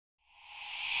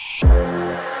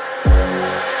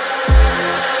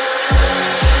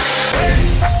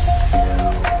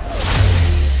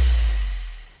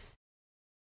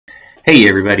Hey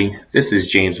everybody, this is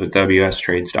James with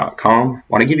wstrades.com.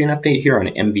 Want to give you an update here on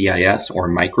MVIS or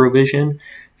Microvision.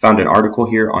 Found an article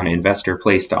here on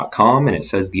investorplace.com and it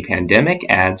says the pandemic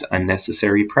adds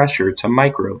unnecessary pressure to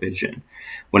Microvision.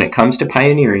 When it comes to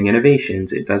pioneering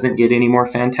innovations, it doesn't get any more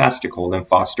fantastical than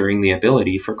fostering the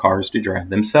ability for cars to drive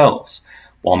themselves.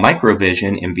 While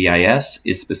Microvision, MVIS,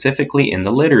 is specifically in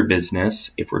the litter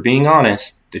business, if we're being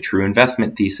honest, the true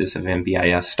investment thesis of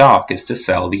MVIS stock is to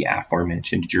sell the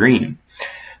aforementioned dream.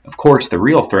 Of course, the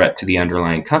real threat to the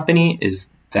underlying company is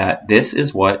that this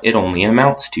is what it only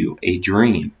amounts to, a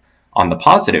dream. On the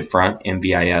positive front,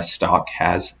 MVIS stock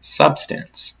has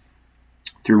substance.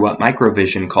 Through what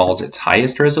Microvision calls its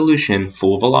highest resolution,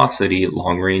 full velocity,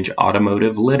 long-range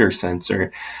automotive litter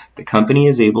sensor, the company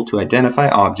is able to identify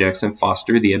objects and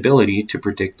foster the ability to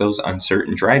predict those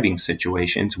uncertain driving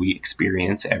situations we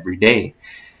experience every day.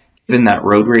 Given that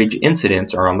road rage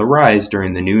incidents are on the rise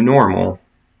during the new normal,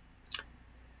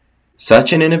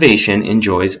 such an innovation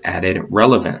enjoys added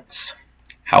relevance.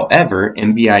 However,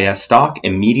 MVIS stock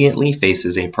immediately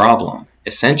faces a problem.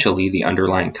 Essentially, the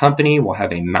underlying company will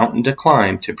have a mountain to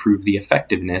climb to prove the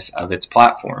effectiveness of its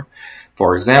platform.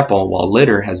 For example, while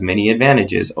litter has many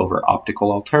advantages over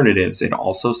optical alternatives, it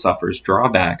also suffers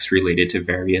drawbacks related to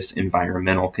various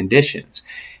environmental conditions.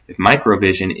 If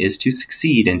Microvision is to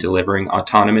succeed in delivering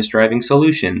autonomous driving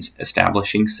solutions,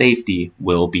 establishing safety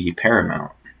will be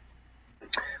paramount.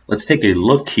 Let's take a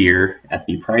look here at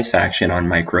the price action on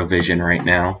Microvision right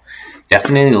now.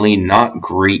 Definitely not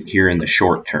great here in the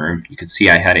short term. You can see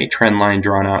I had a trend line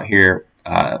drawn out here.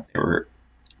 They were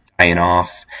dying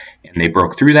off, and they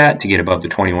broke through that to get above the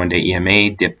 21-day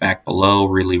EMA, dipped back below,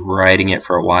 really riding it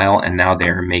for a while, and now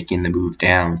they're making the move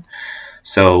down.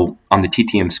 So on the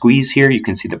TTM squeeze here, you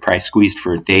can see the price squeezed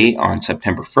for a day on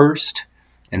September 1st,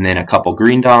 and then a couple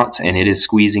green dots, and it is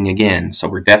squeezing again. So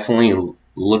we're definitely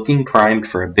looking primed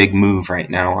for a big move right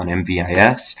now on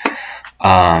MVIS.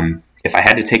 If I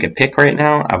had to take a pick right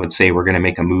now, I would say we're going to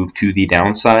make a move to the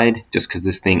downside just because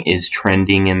this thing is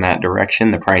trending in that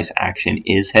direction. The price action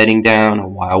is heading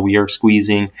down while we are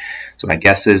squeezing. So my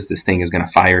guess is this thing is going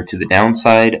to fire to the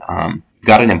downside.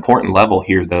 Got an important level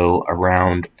here, though,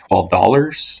 around $12,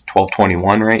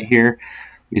 $12.21 right here.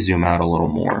 Let me zoom out a little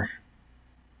more.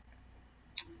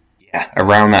 Yeah,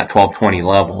 around that 12.20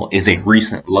 level is a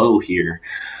recent low here.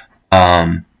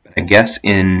 I guess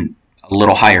in a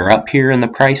little higher up here in the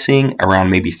pricing, around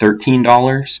maybe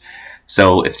 $13.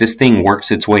 So if this thing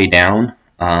works its way down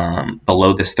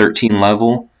below this 13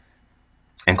 level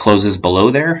and closes below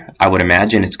there, I would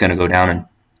imagine it's going to go down and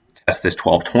test this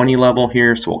 12.20 level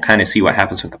here. So we'll kind of see what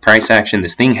happens with the price action.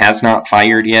 This thing has not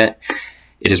fired yet.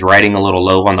 It is riding a little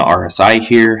low on the RSI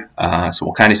here, so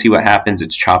we'll kind of see what happens.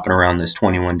 It's chopping around this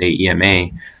 21-day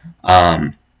EMA.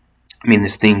 I mean,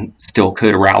 this thing still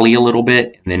could rally a little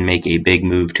bit and then make a big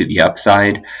move to the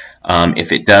upside.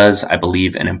 If it does, I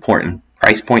believe an important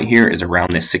price point here is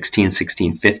around this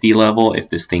 1650 level.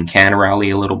 If this thing can rally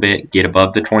a little bit, get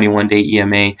above the 21-day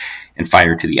EMA and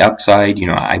fire to the upside, you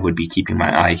know, I would be keeping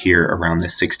my eye here around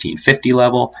this 1650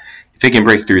 level. If it can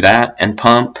break through that and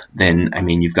pump, then, I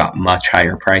mean, you've got much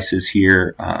higher prices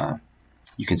here.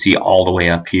 You can see all the way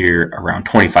up here around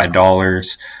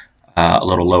 $25. A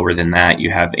little lower than that,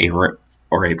 you have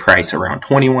a price around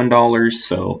 $21.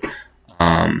 So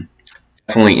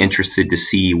definitely interested to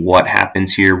see what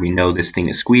happens here. We know this thing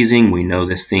is squeezing. We know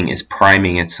this thing is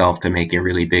priming itself to make a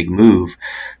really big move.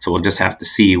 So we'll just have to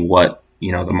see what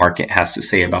the market has to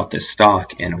say about this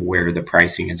stock and where the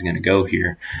pricing is going to go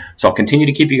here. So I'll continue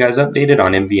to keep you guys updated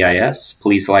on MVIS.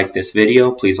 Please like this video.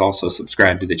 Please also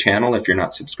subscribe to the channel. If you're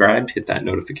not subscribed, hit that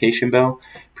notification bell.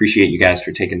 Appreciate you guys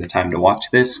for taking the time to watch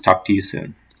this. Talk to you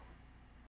soon.